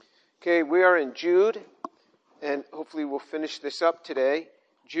Okay, we are in Jude, and hopefully we'll finish this up today.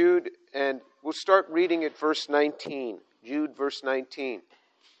 Jude, and we'll start reading at verse 19. Jude, verse 19.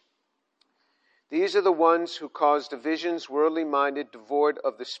 These are the ones who cause divisions, worldly minded, devoid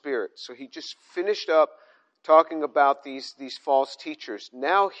of the Spirit. So he just finished up talking about these false teachers.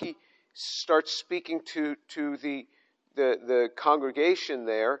 Now he starts speaking to the congregation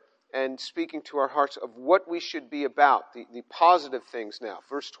there and speaking to our hearts of what we should be about, the positive things now.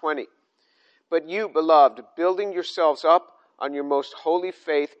 Verse 20. But you, beloved, building yourselves up on your most holy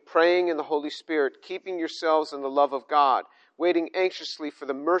faith, praying in the Holy Spirit, keeping yourselves in the love of God, waiting anxiously for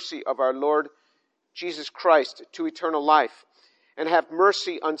the mercy of our Lord Jesus Christ to eternal life, and have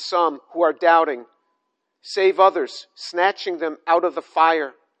mercy on some who are doubting. Save others, snatching them out of the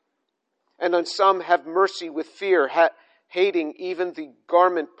fire. And on some have mercy with fear, hating even the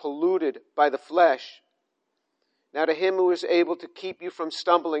garment polluted by the flesh. Now to him who is able to keep you from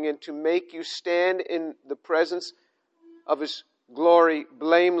stumbling and to make you stand in the presence of his glory,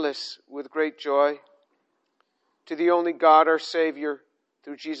 blameless with great joy, to the only God our Savior,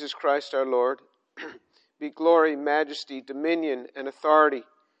 through Jesus Christ our Lord, be glory, majesty, dominion, and authority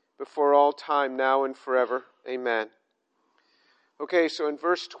before all time, now and forever. Amen. Okay, so in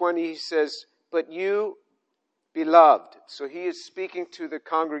verse 20 he says, but you, beloved. So he is speaking to the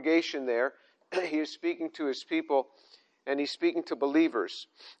congregation there. He is speaking to his people, and he's speaking to believers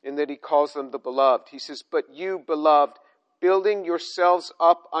in that he calls them the beloved. He says, but you, beloved, building yourselves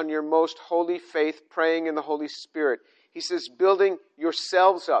up on your most holy faith, praying in the Holy Spirit. He says, building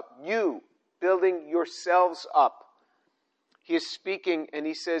yourselves up. You, building yourselves up. He is speaking, and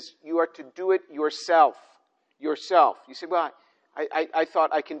he says, you are to do it yourself. Yourself. You say, well, I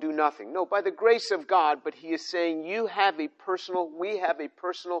thought I can do nothing. No, by the grace of God, but he is saying we have a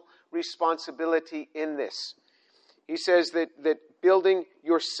personal responsibility in this. He says that building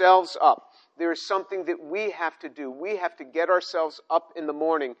yourselves up, there is something that we have to do. We have to get ourselves up in the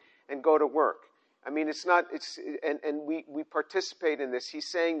morning and go to work. I mean, we participate in this.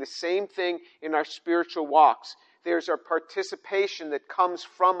 He's saying the same thing in our spiritual walks. There's our participation that comes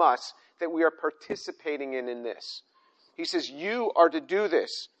from us that we are participating in this. He says, you are to do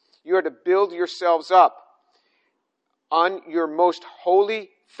this. You are to build yourselves up on your most holy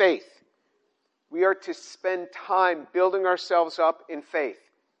faith. We are to spend time building ourselves up in faith.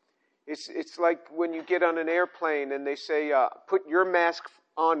 It's like when you get on an airplane and they say, put your mask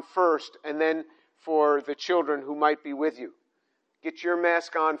on first, and then for the children who might be with you. Get your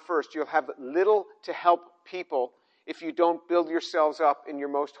mask on first. You'll have little to help people if you don't build yourselves up in your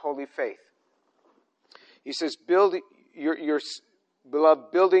most holy faith. He says, build your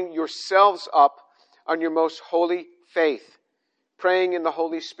beloved, building yourselves up on your most holy faith, praying in the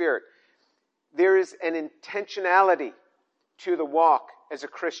Holy Spirit. There is an intentionality to the walk as a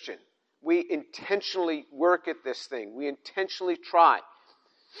Christian. We intentionally work at this thing. We intentionally try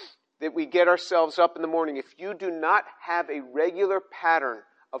that we get ourselves up in the morning. If you do not have a regular pattern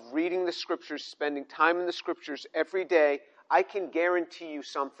of reading the Scriptures, spending time in the Scriptures every day, I can guarantee you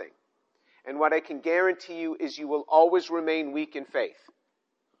something. And what I can guarantee you is you will always remain weak in faith.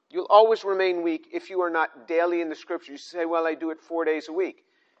 You'll always remain weak if you are not daily in the Scriptures. You say, well, I do it 4 days a week.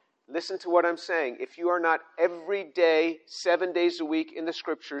 Listen to what I'm saying. If you are not every day, 7 days a week in the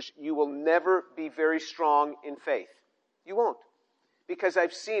Scriptures, you will never be very strong in faith. You won't. Because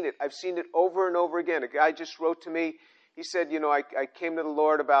I've seen it. I've seen it over and over again. A guy just wrote to me. He said, I came to the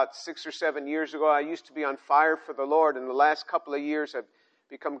Lord about 6 or 7 years ago. I used to be on fire for the Lord. In the last couple of years, I've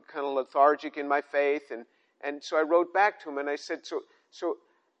become kind of lethargic in my faith. And so I wrote back to him and I said, so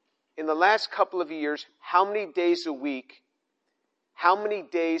in the last couple of years, how many days a week, how many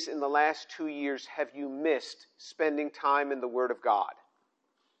days in the last 2 years have you missed spending time in the Word of God?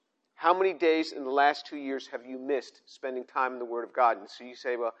 How many days in the last 2 years have you missed spending time in the Word of God? And so you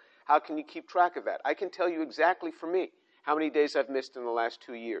say, well, how can you keep track of that? I can tell you exactly for me how many days I've missed in the last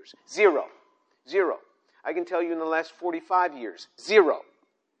 2 years. Zero. I can tell you in the last 45 years. Zero.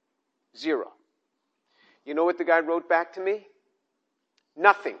 You know what the guy wrote back to me?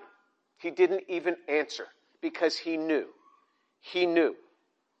 Nothing. He didn't even answer because he knew. He knew.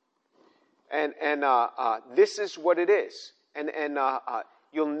 And this is what it is. And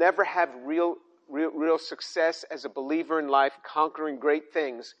you'll never have real success as a believer in life, conquering great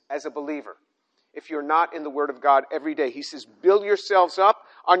things as a believer, if you're not in the Word of God every day. He says, build yourselves up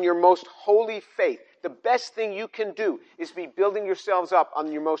on your most holy faith. The best thing you can do is be building yourselves up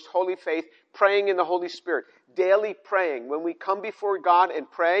on your most holy faith, praying in the Holy Spirit, daily praying. When we come before God and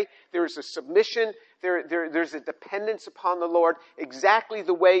pray, there's a submission, there's a dependence upon the Lord, exactly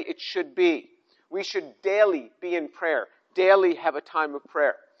the way it should be. We should daily be in prayer, daily have a time of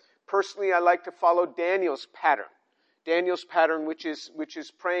prayer. Personally, I like to follow Daniel's pattern. Daniel's pattern, which is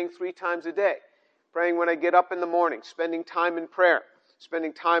praying 3 times a day. Praying when I get up in the morning, spending time in prayer,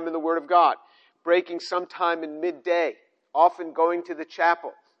 spending time in the Word of God, breaking sometime in midday, often going to the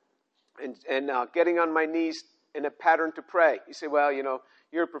chapel, and getting on my knees in a pattern to pray. You say, well,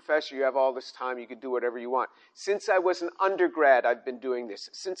 you're a professor, you have all this time, you can do whatever you want. Since I was an undergrad, I've been doing this.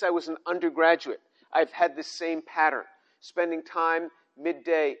 Since I was an undergraduate, I've had this same pattern, spending time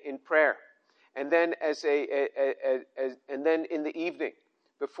midday in prayer, and then and then in the evening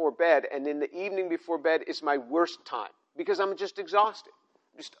before bed. And in the evening before bed is my worst time because I'm just exhausted,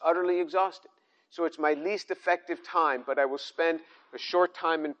 just utterly exhausted. So it's my least effective time, but I will spend a short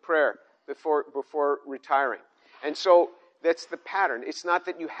time in prayer before retiring. And so that's the pattern. It's not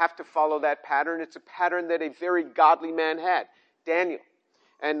that you have to follow that pattern. It's a pattern that a very godly man had, Daniel.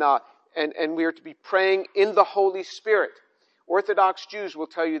 And we are to be praying in the Holy Spirit. Orthodox Jews will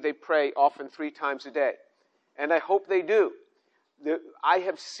tell you they pray often 3 times a day. And I hope they do. I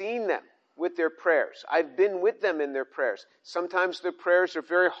have seen them with their prayers. I've been with them in their prayers. Sometimes their prayers are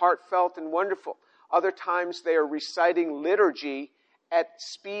very heartfelt and wonderful. Other times they are reciting liturgy at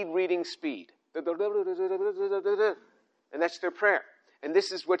reading speed. And that's their prayer. And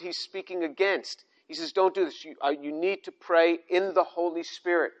this is what he's speaking against. He says, don't do this. You need to pray in the Holy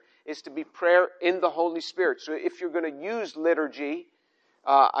Spirit. It's to be prayer in the Holy Spirit. So if you're going to use liturgy,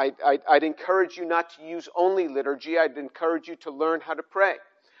 I'd encourage you not to use only liturgy. I'd encourage you to learn how to pray.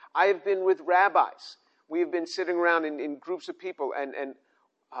 I have been with rabbis. We have been sitting around in groups of people and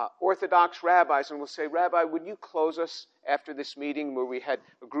Orthodox rabbis, and we'll say, Rabbi, would you close us after this meeting where we had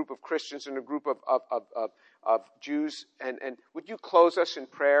a group of Christians and a group of Jews, and would you close us in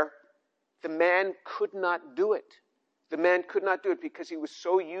prayer? The man could not do it. The man could not do it because he was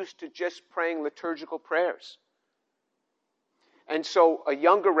so used to just praying liturgical prayers. And so a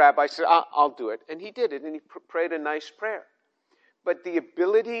younger rabbi said, I'll do it. And he did it, and he prayed a nice prayer. But the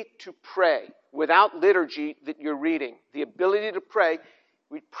ability to pray without liturgy that you're reading, the ability to pray,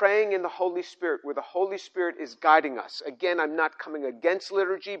 we're praying in the Holy Spirit, where the Holy Spirit is guiding us. Again, I'm not coming against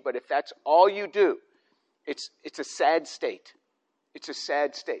liturgy, but if that's all you do, it's a sad state. It's a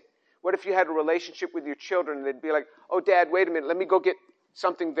sad state. What if you had a relationship with your children and they'd be like, oh, Dad, wait a minute, let me go get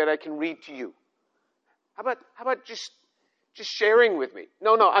something that I can read to you. How about just sharing with me?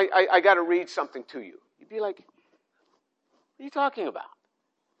 No, I got to read something to you. You'd be like, what are you talking about?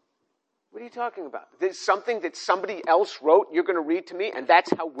 What are you talking about? There's something that somebody else wrote you're going to read to me, and that's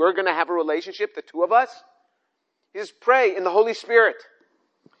how we're going to have a relationship, the two of us? He says, pray in the Holy Spirit.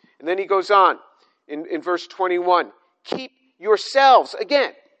 And then he goes on in verse 21. Keep yourselves,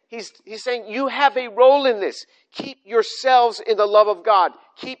 again, he's saying you have a role in this. Keep yourselves in the love of God.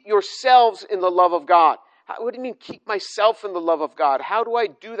 Keep yourselves in the love of God. What do you mean, keep myself in the love of God? How do I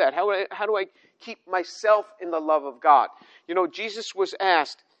do that? How do I keep myself in the love of God? Jesus was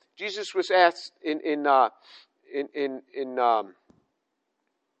asked in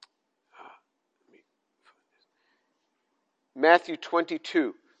Matthew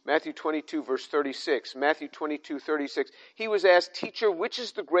 22, verse 36. Matthew 22, 36. He was asked, Teacher, which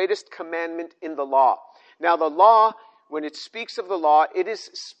is the greatest commandment in the law? Now, the law, when it speaks of the law, it is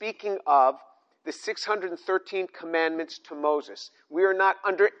speaking of the 613 commandments to Moses. We are not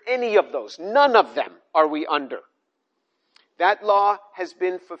under any of those. None of them are we under. That law has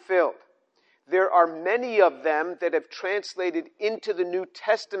been fulfilled. There are many of them that have translated into the New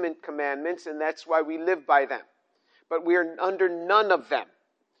Testament commandments, and that's why we live by them. But we are under none of them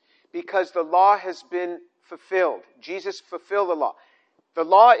because the law has been fulfilled. Jesus fulfilled the law. The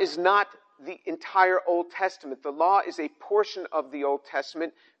law is not the entire Old Testament. The law is a portion of the Old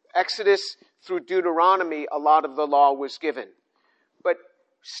Testament. Exodus through Deuteronomy, a lot of the law was given. But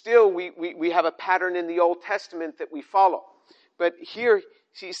still, we have a pattern in the Old Testament that we follow. But here,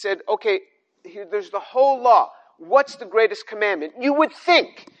 he said, okay, here, there's the whole law. What's the greatest commandment? You would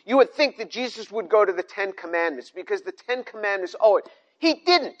think that Jesus would go to the 10 Commandments because the 10 Commandments owe it. He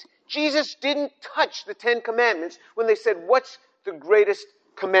didn't. Jesus didn't touch the 10 Commandments when they said, what's the greatest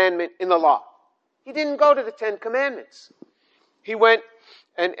commandment in the law? He didn't go to the 10 Commandments. He went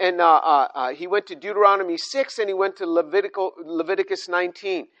he went to Deuteronomy 6 and he went to Leviticus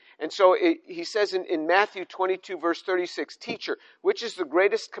 19. And so he says in Matthew 22, verse 36, Teacher, which is the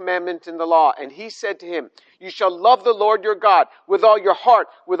greatest commandment in the law? And he said to him, You shall love the Lord your God with all your heart,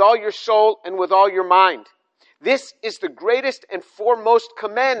 with all your soul, and with all your mind. This is the greatest and foremost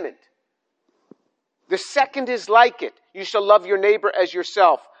commandment. The second is like it. You shall love your neighbor as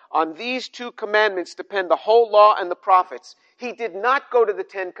yourself. On these 2 commandments depend the whole law and the prophets. He did not go to the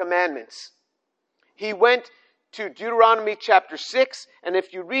 10 Commandments. He went to Deuteronomy chapter 6. And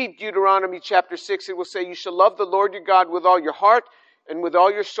if you read Deuteronomy chapter 6, it will say, you shall love the Lord your God with all your heart and with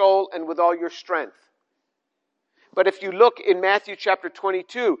all your soul and with all your strength. But if you look in Matthew chapter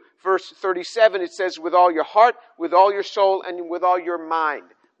 22, verse 37, it says, with all your heart, with all your soul, and with all your mind.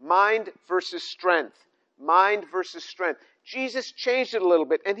 Mind versus strength. Mind versus strength. Jesus changed it a little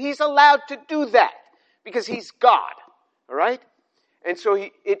bit, and he's allowed to do that because he's God. All right? And so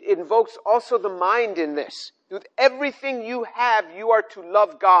it invokes also the mind in this. With everything you have, you are to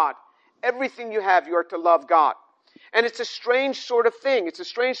love God. Everything you have, you are to love God. And it's a strange sort of thing. It's a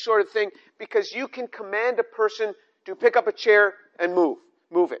strange sort of thing because you can command a person to pick up a chair and move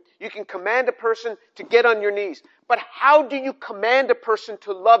it. You can command a person to get on your knees. But how do you command a person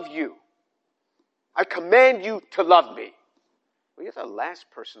to love you? I command you to love me. Well, you're the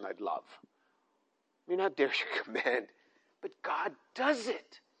last person I'd love. I mean, how dare you command? But God does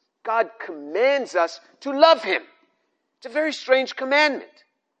it. God commands us to love him. It's a very strange commandment.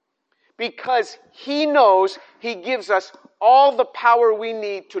 Because he knows he gives us all the power we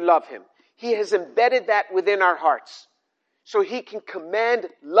need to love him. He has embedded that within our hearts. So he can command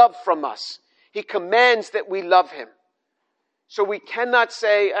love from us. He commands that we love him. So we cannot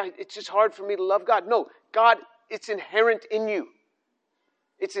say, it's just hard for me to love God. No, God, it's inherent in you.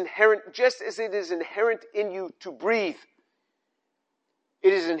 It's inherent, just as it is inherent in you to breathe.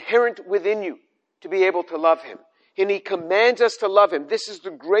 It is inherent within you to be able to love him. And he commands us to love him. This is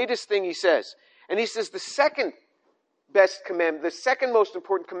the greatest thing he says. And he says the second best commandment, the second most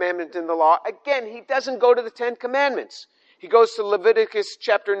important commandment in the law, again, he doesn't go to the 10 commandments. He goes to Leviticus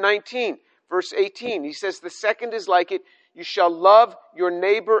chapter 19, verse 18. He says the second is like it, you shall love your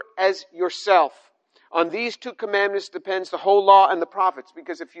neighbor as yourself. On these 2 commandments depends the whole law and the prophets.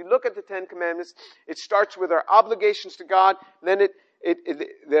 Because if you look at the 10 commandments, it starts with our obligations to God, then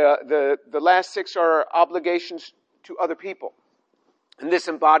the last 6 are our obligations to other people. And this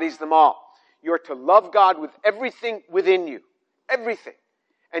embodies them all. You're to love God with everything within you. Everything.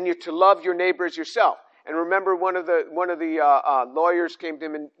 And you're to love your neighbor as yourself. And remember, one of the lawyers came to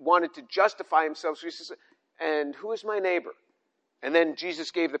him and wanted to justify himself. So he says, and who is my neighbor? And then Jesus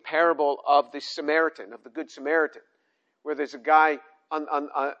gave the parable of the Samaritan, of the Good Samaritan, where there's a guy on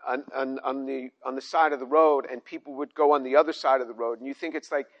the side of the road, and people would go on the other side of the road. And you think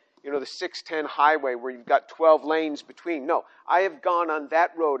it's like, the 610 highway where you've got 12 lanes between. No, I have gone on that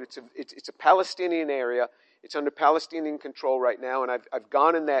road. It's a Palestinian area. It's under Palestinian control right now, and I've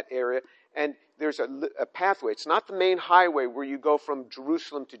gone in that area. And there's a pathway. It's not the main highway where you go from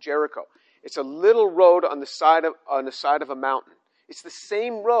Jerusalem to Jericho. It's a little road on the side of a mountain. It's the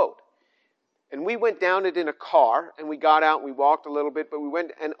same road. And we went down it in a car, and we got out, and we walked a little bit, but we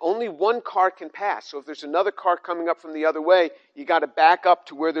went, and only one car can pass. So if there's another car coming up from the other way, you got to back up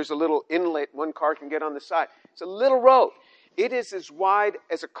to where there's a little inlet. One car can get on the side. It's a little road. It is as wide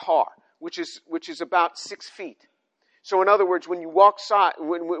as a car, which is about 6 feet. So in other words, when you walk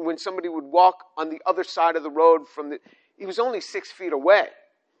when somebody would walk on the other side of the road he was only 6 feet away.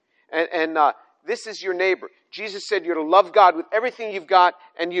 And this is your neighbor. Jesus said you're to love God with everything you've got,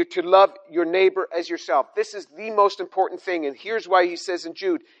 and you're to love your neighbor as yourself. This is the most important thing, and here's why he says in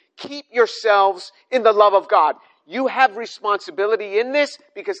Jude, keep yourselves in the love of God. You have responsibility in this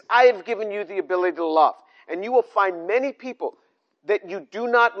because I have given you the ability to love. And you will find many people that you do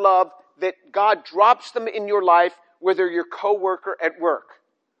not love, that God drops them in your life, whether you're your co-worker at work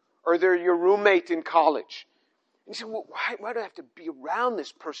or they're your roommate in college. And you say, well, why do I have to be around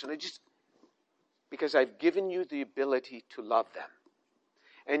this person? Because I've given you the ability to love them.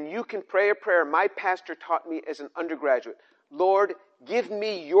 And you can pray a prayer. My pastor taught me as an undergraduate, Lord, give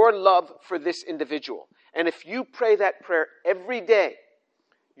me your love for this individual. And if you pray that prayer every day,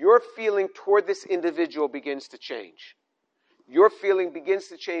 your feeling toward this individual begins to change. Your feeling begins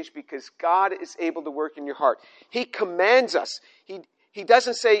to change because God is able to work in your heart. He commands us. He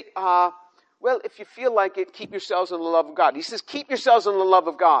doesn't say, well, if you feel like it, keep yourselves in the love of God. He says, keep yourselves in the love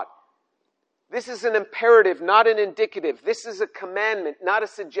of God. This is an imperative, not an indicative. This is a commandment, not a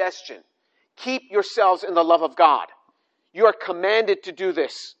suggestion. Keep yourselves in the love of God. You are commanded to do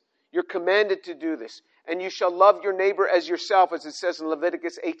this. You're commanded to do this. And you shall love your neighbor as yourself, as it says in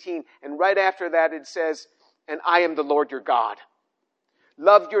Leviticus 18. And right after that it says, and I am the Lord your God.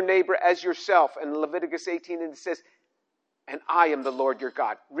 Love your neighbor as yourself. And in Leviticus 18 it says, and I am the Lord your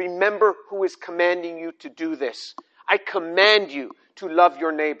God. Remember who is commanding you to do this. I command you to love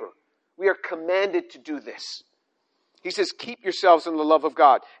your neighbor. We are commanded to do this. He says, keep yourselves in the love of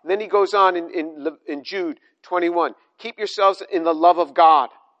God. And then he goes on in Jude 21. Keep yourselves in the love of God.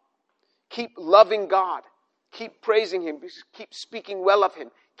 Keep loving God. Keep praising him. Keep speaking well of him.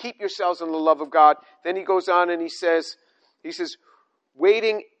 Keep yourselves in the love of God. Then he goes on and he says,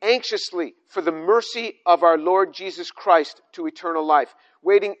 waiting anxiously for the mercy of our Lord Jesus Christ to eternal life.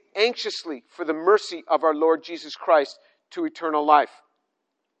 Waiting anxiously for the mercy of our Lord Jesus Christ to eternal life.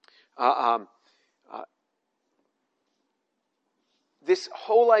 This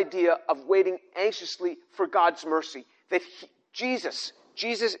whole idea of waiting anxiously for God's mercy, that Jesus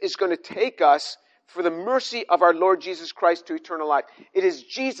is going to take us for the mercy of our Lord Jesus Christ to eternal life. It is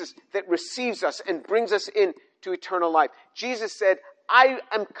Jesus that receives us and brings us in to eternal life. Jesus said, I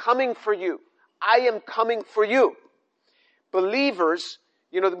am coming for you. I am coming for you. Believers,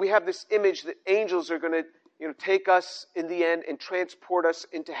 we have this image that angels are going to, take us in the end and transport us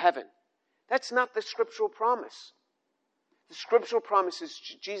into heaven. That's not the scriptural promise. The scriptural promise is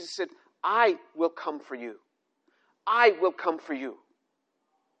Jesus said, I will come for you. I will come for you.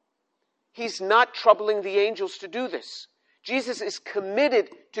 He's not troubling the angels to do this. Jesus is committed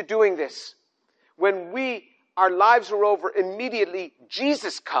to doing this. When our lives are over, immediately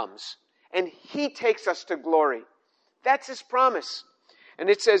Jesus comes and he takes us to glory. That's his promise. And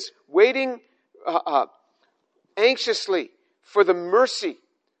it says, waiting anxiously for the mercy,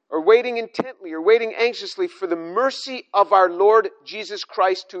 or waiting intently, or waiting anxiously for the mercy of our Lord Jesus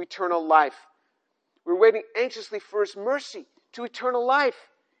Christ to eternal life. We're waiting anxiously for his mercy to eternal life.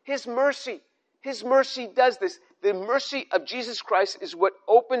 His mercy does this. The mercy of Jesus Christ is what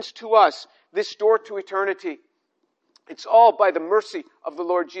opens to us this door to eternity. It's all by the mercy of the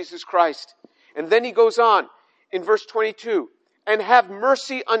Lord Jesus Christ. And then he goes on in verse 22, and have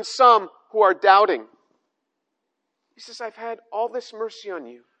mercy on some who are doubting. He says, I've had all this mercy on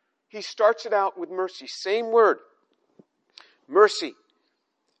you. He starts it out with mercy. Same word. Mercy.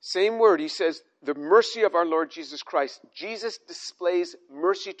 Same word. He says, the mercy of our Lord Jesus Christ. Jesus displays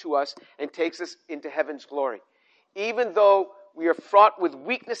mercy to us and takes us into heaven's glory. Even though we are fraught with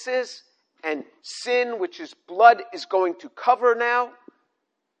weaknesses and sin, which his blood is going to cover now,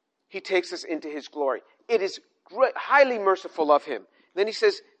 he takes us into his glory. It is highly merciful of him. Then he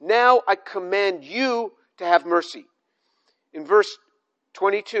says, now I command you to have mercy. In verse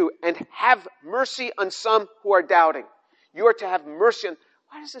 22, and have mercy on some who are doubting. You are to have mercy on...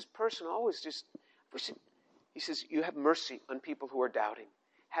 Why does this person always just... He says, you have mercy on people who are doubting.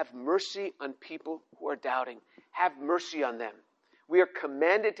 Have mercy on people who are doubting. Have mercy on them. We are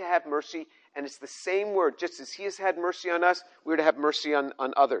commanded to have mercy, and it's the same word. Just as he has had mercy on us, we are to have mercy on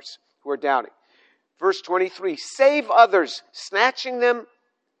others who are doubting. Verse 23, save others, snatching them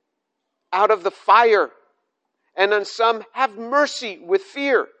out of the fire, and on some have mercy with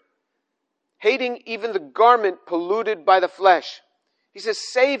fear, hating even the garment polluted by the flesh. He says,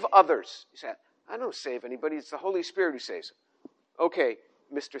 save others. He said, I don't save anybody. It's the Holy Spirit who saves. Okay,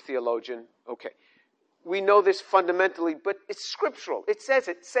 Mr. Theologian. Okay. We know this fundamentally, but it's scriptural. It says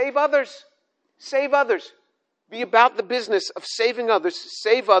it. Save others. Save others. Be about the business of saving others.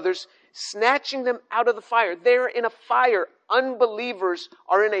 Save others, snatching them out of the fire. They're in a fire. Unbelievers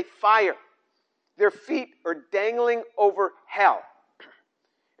are in a fire. Their feet are dangling over hell.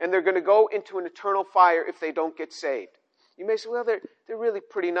 And they're going to go into an eternal fire if they don't get saved. You may say, well, they're really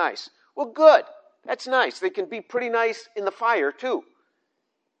pretty nice. Well, good. That's nice. They can be pretty nice in the fire, too.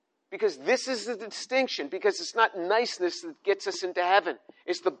 Because this is the distinction. Because it's not niceness that gets us into heaven.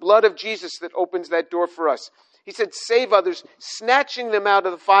 It's the blood of Jesus that opens that door for us. He said, save others, snatching them out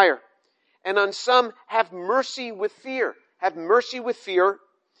of the fire. And on some, have mercy with fear. Have mercy with fear,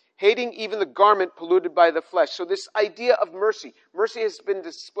 hating even the garment polluted by the flesh. So this idea of mercy. Mercy has been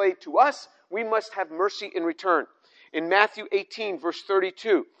displayed to us. We must have mercy in return. In Matthew 18, verse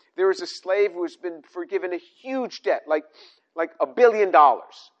 32, there is a slave who has been forgiven a huge debt, like $1 billion. I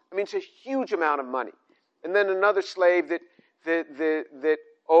mean, it's a huge amount of money. And then another slave that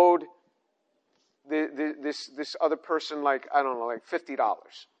owed this other person like $50.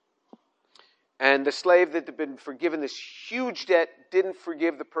 And the slave that had been forgiven this huge debt didn't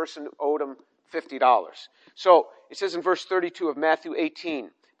forgive the person who owed him $50. So it says in verse 32 of Matthew 18,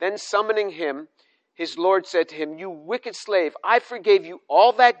 then summoning him, his Lord said to him, you wicked slave, I forgave you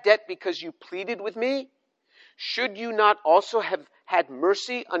all that debt because you pleaded with me. Should you not also have had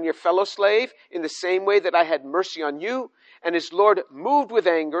mercy on your fellow slave in the same way that I had mercy on you? And his Lord, moved with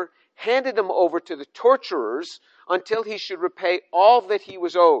anger, handed him over to the torturers until he should repay all that he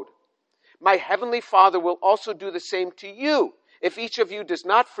was owed. My heavenly Father will also do the same to you if each of you does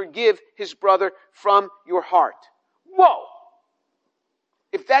not forgive his brother from your heart. Whoa!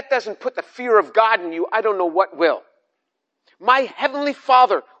 If that doesn't put the fear of God in you, I don't know what will. My heavenly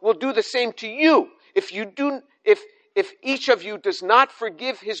Father will do the same to you if each of you does not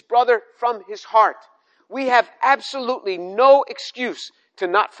forgive his brother from his heart. We have absolutely no excuse to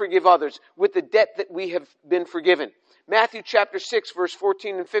not forgive others with the debt that we have been forgiven. Matthew chapter 6, verse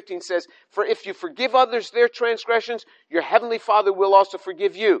 14 and 15 says, "For if you forgive others their transgressions, your heavenly Father will also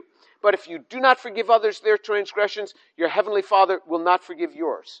forgive you. But if you do not forgive others their transgressions, your heavenly Father will not forgive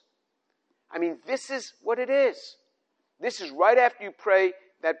yours." I mean, this is what it is. This is right after you pray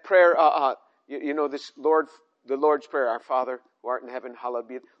that prayer, the Lord's Prayer, "Our Father who art in heaven, hallowed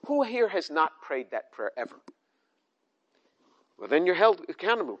be." Who here has not prayed that prayer ever? Well, then you're held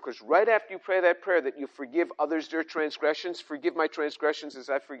accountable, because right after you pray that prayer that you forgive others their transgressions, "Forgive my transgressions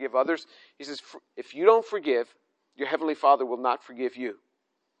as I forgive others," he says, if you don't forgive, your heavenly Father will not forgive you.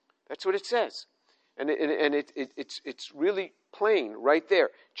 That's what it says. And it's really plain right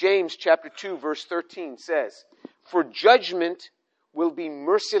there. James chapter 2, verse 13 says, "For judgment will be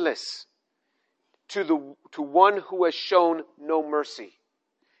merciless to one who has shown no mercy."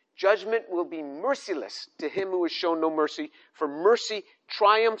 Judgment will be merciless to him who has shown no mercy, for mercy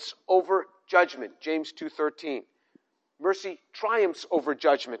triumphs over judgment. James 2:13. Mercy triumphs over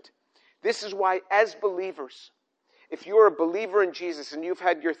judgment. This is why, as believers, if you're a believer in Jesus and you've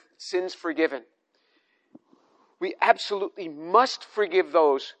had your sins forgiven, we absolutely must forgive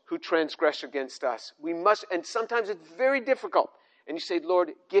those who transgress against us. We must, and sometimes it's very difficult. And you say,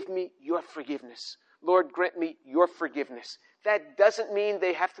 "Lord, give me your forgiveness. Lord, grant me your forgiveness." That doesn't mean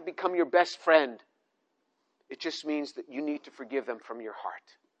they have to become your best friend. It just means that you need to forgive them from your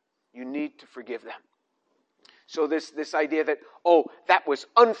heart. You need to forgive them. So this idea that, that was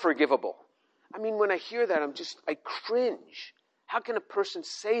unforgivable. I mean, when I hear that, I cringe. How can a person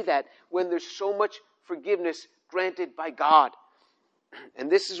say that when there's so much forgiveness granted by God?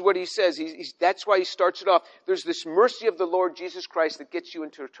 And this is what he says. That's why he starts it off. There's this mercy of the Lord Jesus Christ that gets you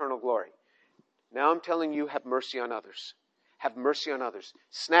into eternal glory. Now I'm telling you, have mercy on others. Have mercy on others.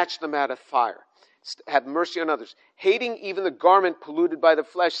 Snatch them out of fire. Have mercy on others. Hating even the garment polluted by the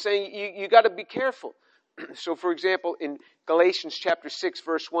flesh, saying you got to be careful. So, for example, in Galatians chapter 6,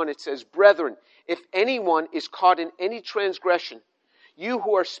 verse 1, it says, "Brethren, if anyone is caught in any transgression, you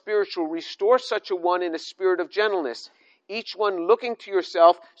who are spiritual, restore such a one in a spirit of gentleness, each one looking to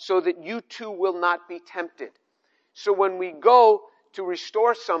yourself, so that you too will not be tempted." So when we go to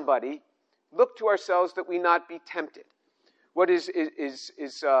restore somebody, look to ourselves that we not be tempted. What is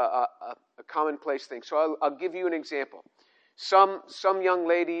a commonplace thing? So I'll give you an example. Some young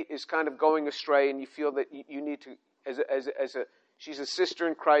lady is kind of going astray, and you feel that you need to, she's a sister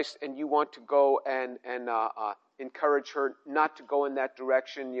in Christ, and you want to go and encourage her not to go in that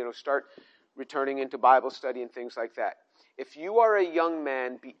direction. Start returning into Bible study and things like that. If you are a young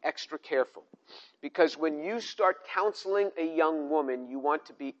man, be extra careful, because when you start counseling a young woman, you want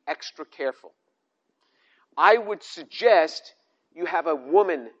to be extra careful. I would suggest you have a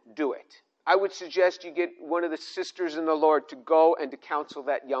woman do it. I would suggest you get one of the sisters in the Lord to go and to counsel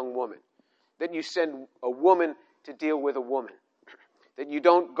that young woman. That you send a woman to deal with a woman. That you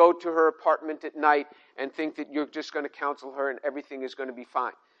don't go to her apartment at night and think that you're just going to counsel her and everything is going to be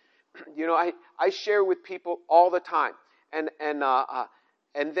fine. I share with people all the time. And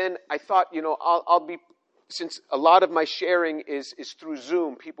then I thought, I'll be, since a lot of my sharing is through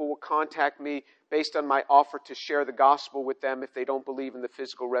Zoom, people will contact me based on my offer to share the gospel with them if they don't believe in the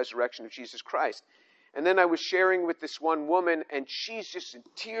physical resurrection of Jesus Christ. And then I was sharing with this one woman, and she's just in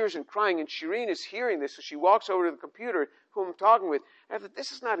tears and crying, and Shireen is hearing this, so she walks over to the computer, who I'm talking with, and I thought,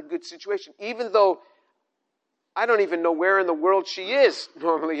 this is not a good situation, even though I don't even know where in the world she is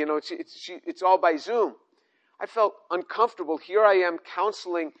normally, it's all by Zoom. I felt uncomfortable. Here I am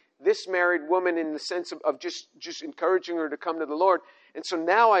counseling this married woman in the sense of just encouraging her to come to the Lord. And so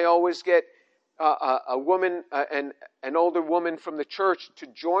now I always get a woman, an older woman from the church to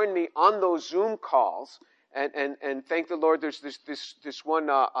join me on those Zoom calls. And thank the Lord, there's this one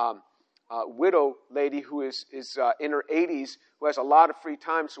widow lady who is in her 80s who has a lot of free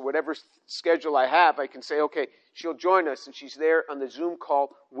time. So whatever schedule I have, I can say, okay, she'll join us. And she's there on the Zoom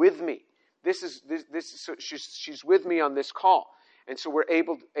call with me. So she's with me on this call. And so we're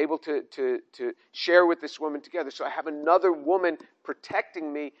able to share with this woman together. So I have another woman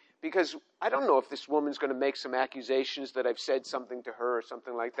protecting me, because I don't know if this woman's going to make some accusations that I've said something to her or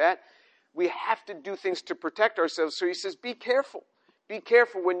something like that. We have to do things to protect ourselves. So he says, be careful. Be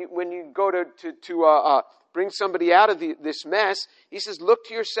careful when you go to bring somebody out of this mess. He says, look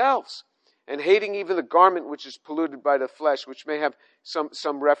to yourselves. And hating even the garment which is polluted by the flesh, which may have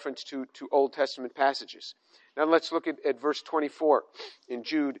some reference to Old Testament passages. Now let's look at verse 24 in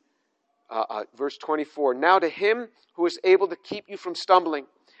Jude, verse 24. Now to him who is able to keep you from stumbling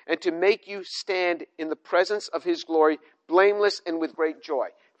and to make you stand in the presence of his glory, blameless and with great joy.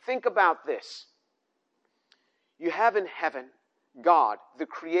 Think about this. You have in heaven God, the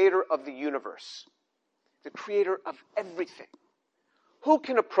creator of the universe, the creator of everything, who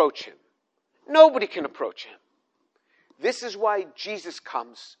can approach him? Nobody can approach him. This is why Jesus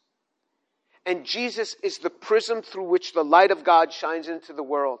comes. And Jesus is the prism through which the light of God shines into the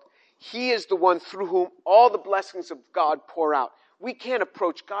world. He is the one through whom all the blessings of God pour out. We can't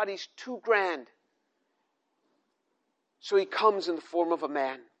approach God. He's too grand. So he comes in the form of a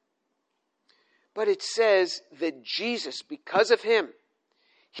man. But it says that Jesus, because of him,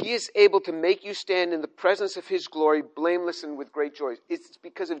 he is able to make you stand in the presence of his glory, blameless and with great joy. It's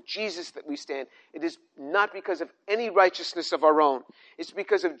because of Jesus that we stand. It is not because of any righteousness of our own. It's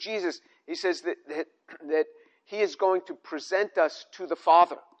because of Jesus. He says that he is going to present us to the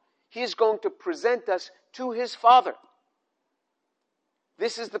Father. He is going to present us to his Father.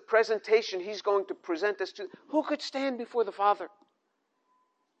 This is the presentation he's going to present us to. Who could stand before the Father?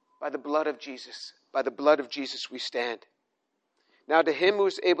 By the blood of Jesus. By the blood of Jesus we stand. Now to him who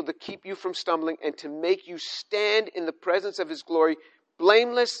is able to keep you from stumbling and to make you stand in the presence of his glory,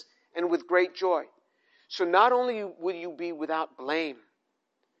 blameless and with great joy. So not only will you be without blame,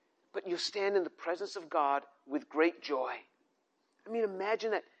 but you'll stand in the presence of God with great joy. I mean,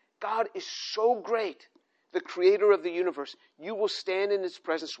 imagine that. God is so great, the creator of the universe. You will stand in his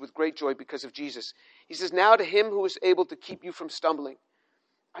presence with great joy because of Jesus. He says, now to him who is able to keep you from stumbling.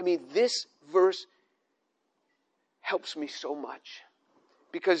 I mean, this verse helps me so much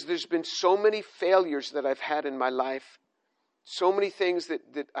because there's been so many failures that I've had in my life, so many things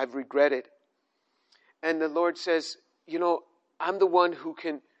that I've regretted. And the Lord says, you know, I'm the one who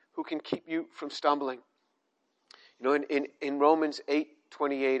can keep you from stumbling. You know, in Romans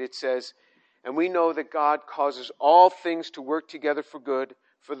 8:28 it says, and we know that God causes all things to work together for good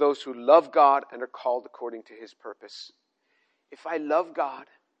for those who love God and are called according to his purpose. If I love God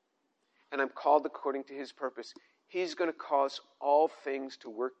and I'm called according to his purpose, he's going to cause all things to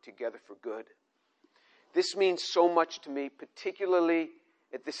work together for good. This means so much to me, particularly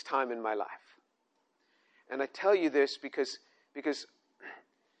at this time in my life. And I tell you this because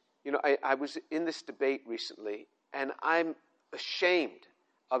you know, I was in this debate recently, and I'm ashamed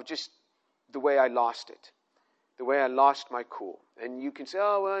of just the way I lost it, the way I lost my cool. And you can say,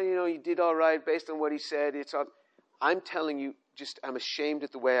 oh, well, you know, you did all right based on what he said. It's all. I'm telling you, I'm ashamed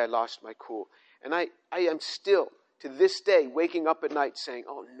at the way I lost my cool. And I am still, to this day, waking up at night saying,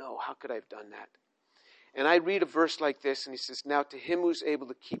 oh no, how could I have done that? And I read a verse like this, and he says, now to him who's able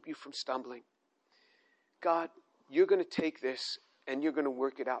to keep you from stumbling. God, you're going to take this and you're going to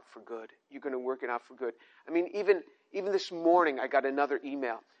work it out for good. You're going to work it out for good. I mean, even this morning, I got another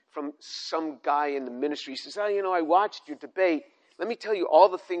email from some guy in the ministry. He says, oh, you know, I watched your debate. Let me tell you all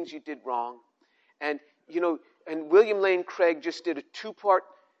the things you did wrong. And, you know, and William Lane Craig just did a 2-part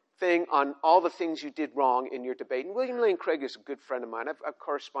thing on all the things you did wrong in your debate. And William Lane Craig is a good friend of mine. I've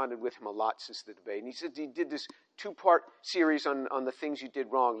corresponded with him a lot since the debate. And he said he did this 2-part series on the things you did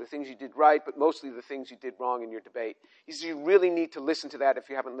wrong, the things you did right, but mostly the things you did wrong in your debate. He said, you really need to listen to that if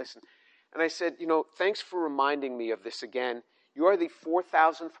you haven't listened. And I said, you know, thanks for reminding me of this again. You are the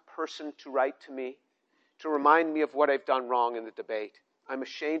 4,000th person to write to me to remind me of what I've done wrong in the debate. I'm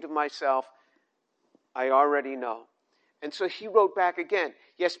ashamed of myself. I already know. And so he wrote back again,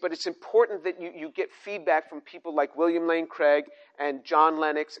 yes, but it's important that you get feedback from people like William Lane Craig and John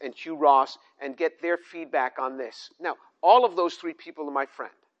Lennox and Hugh Ross and get their feedback on this. Now, all of those 3 people are my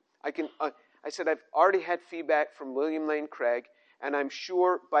friend. I said, I've already had feedback from William Lane Craig, and I'm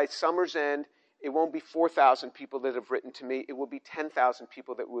sure by summer's end, it won't be 4,000 people that have written to me. It will be 10,000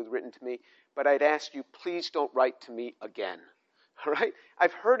 people that will have written to me. But I'd ask you, please don't write to me again. All right?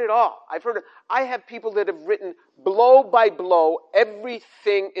 I've heard it all. I have people that have written blow by blow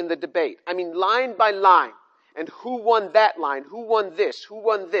everything in the debate. I mean, line by line. And who won that line? Who won this? Who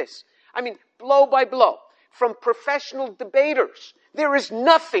won this? I mean, blow by blow. From professional debaters. There is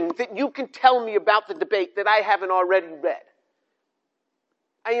nothing that you can tell me about the debate that I haven't already read.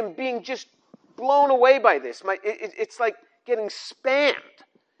 I am being just blown away by this. It's like getting spammed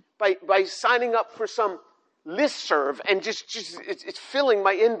by signing up for some listserv and just it's filling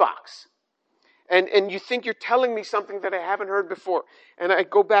my inbox. And you think you're telling me something that I haven't heard before. And I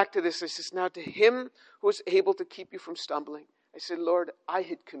go back to this. I says, now to him who is able to keep you from stumbling. I said, Lord, I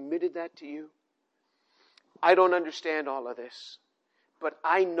had committed that to you. I don't understand all of this. But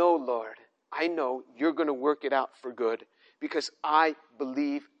I know, Lord, I know you're going to work it out for good because I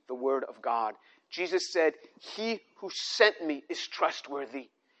believe the word of God. Jesus said, he who sent me is trustworthy.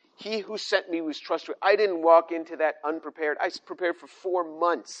 He who sent me was trustworthy. I didn't walk into that unprepared. I prepared for 4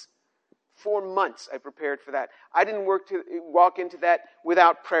 months. 4 months I prepared for that. I didn't walk into that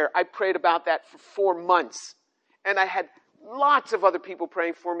without prayer. I prayed about that for 4 months. And I had lots of other people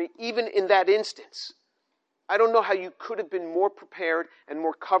praying for me, even in that instance. I don't know how you could have been more prepared and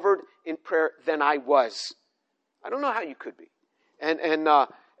more covered in prayer than I was. I don't know how you could be. And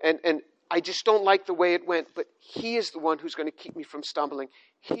I just don't like the way it went, but he is the one who's going to keep me from stumbling.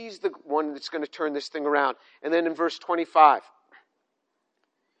 He's the one that's going to turn this thing around. And then in verse 25,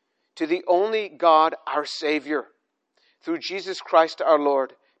 to the only God, our Savior, through Jesus Christ our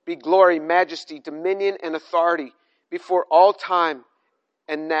Lord, be glory, majesty, dominion, and authority before all time,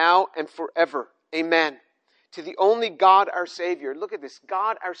 and now and forever. Amen. To the only God, our Savior. Look at this.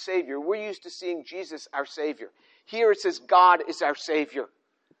 God, our Savior. We're used to seeing Jesus, our Savior. Here it says God is our Savior.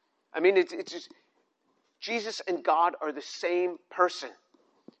 I mean, it's just, Jesus and God are the same person.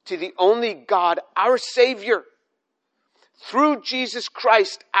 To the only God, our Savior, through Jesus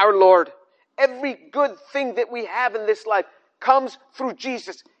Christ, our Lord. Every good thing that we have in this life comes through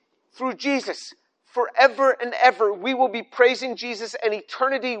Jesus. Through Jesus. Forever and ever, we will be praising Jesus, and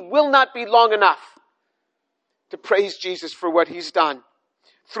eternity will not be long enough to praise Jesus for what he's done.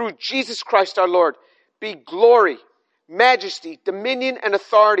 Through Jesus Christ our Lord, be glory, majesty, dominion, and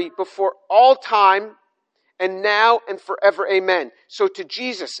authority before all time, and now and forever. Amen. So to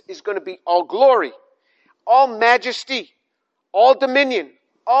Jesus is going to be all glory, all majesty, all dominion,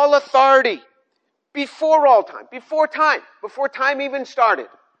 all authority, before all time, before time even started,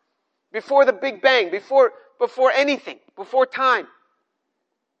 before the Big Bang, before anything, before time.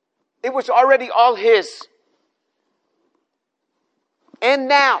 It was already all his. And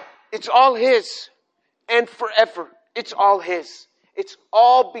now, it's all his. And forever, it's all his. It's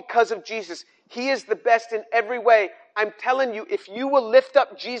all because of Jesus. He is the best in every way. I'm telling you, if you will lift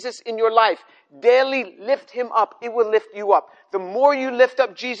up Jesus in your life, daily lift him up, it will lift you up. The more you lift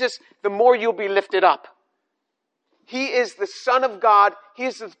up Jesus, the more you'll be lifted up. He is the Son of God. He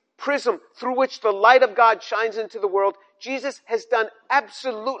is the prism through which the light of God shines into the world. Jesus has done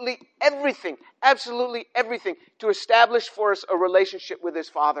absolutely everything to establish for us a relationship with his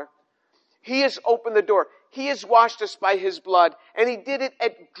Father. He has opened the door. He has washed us by his blood, and he did it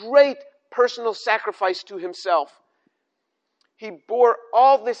at great personal sacrifice to himself. He bore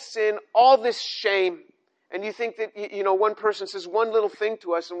all this sin, all this shame. And you think that, one person says one little thing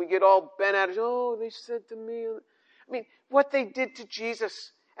to us and we get all bent out of, oh, they said to me. I mean, what they did to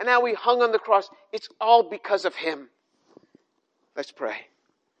Jesus and how he hung on the cross, it's all because of him. Let's pray.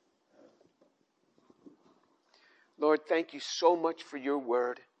 Lord, thank you so much for your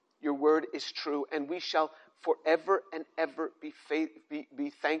word. Your word is true, and we shall forever and ever be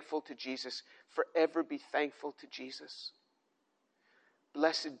thankful to Jesus. Forever be thankful to Jesus.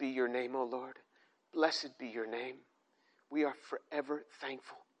 Blessed be your name, O Lord. Blessed be your name. We are forever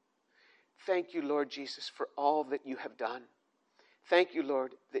thankful. Thank you, Lord Jesus, for all that you have done. Thank you,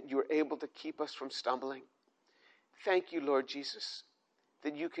 Lord, that you are able to keep us from stumbling. Thank you, Lord Jesus,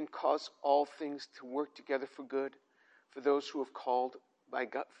 that you can cause all things to work together for good for those who have called by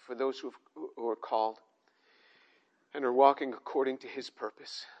God, for those who are called and are walking according to his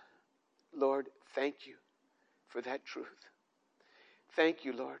purpose. Lord, thank you for that truth. Thank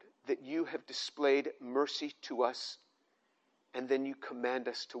you, Lord, that you have displayed mercy to us, and then you command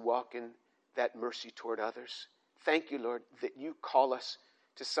us to walk in that mercy toward others. Thank you, Lord, that you call us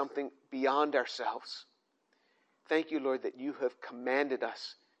to something beyond ourselves. Thank you, Lord, that you have commanded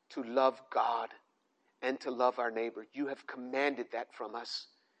us to love God and to love our neighbor. You have commanded that from us.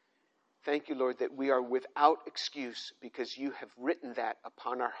 Thank you, Lord, that we are without excuse because you have written that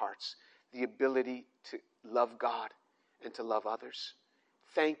upon our hearts, the ability to love God and to love others.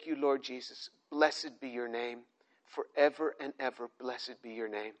 Thank you, Lord Jesus. Blessed be your name. Forever and ever, blessed be your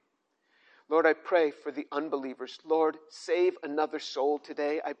name. Lord, I pray for the unbelievers. Lord, save another soul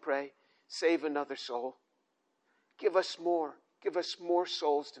today, I pray. Save another soul. Give us more. Give us more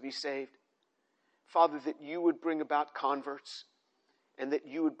souls to be saved. Father, that you would bring about converts and that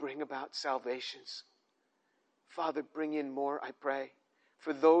you would bring about salvations. Father, bring in more, I pray.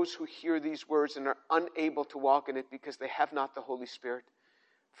 For those who hear these words and are unable to walk in it because they have not the Holy Spirit,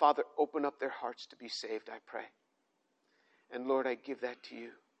 Father, open up their hearts to be saved, I pray. And Lord, I give that to you.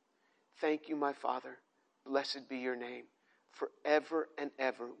 Thank you, my Father. Blessed be your name. Forever and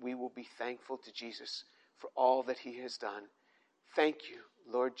ever we will be thankful to Jesus for all that he has done. Thank you,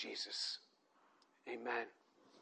 Lord Jesus. Amen.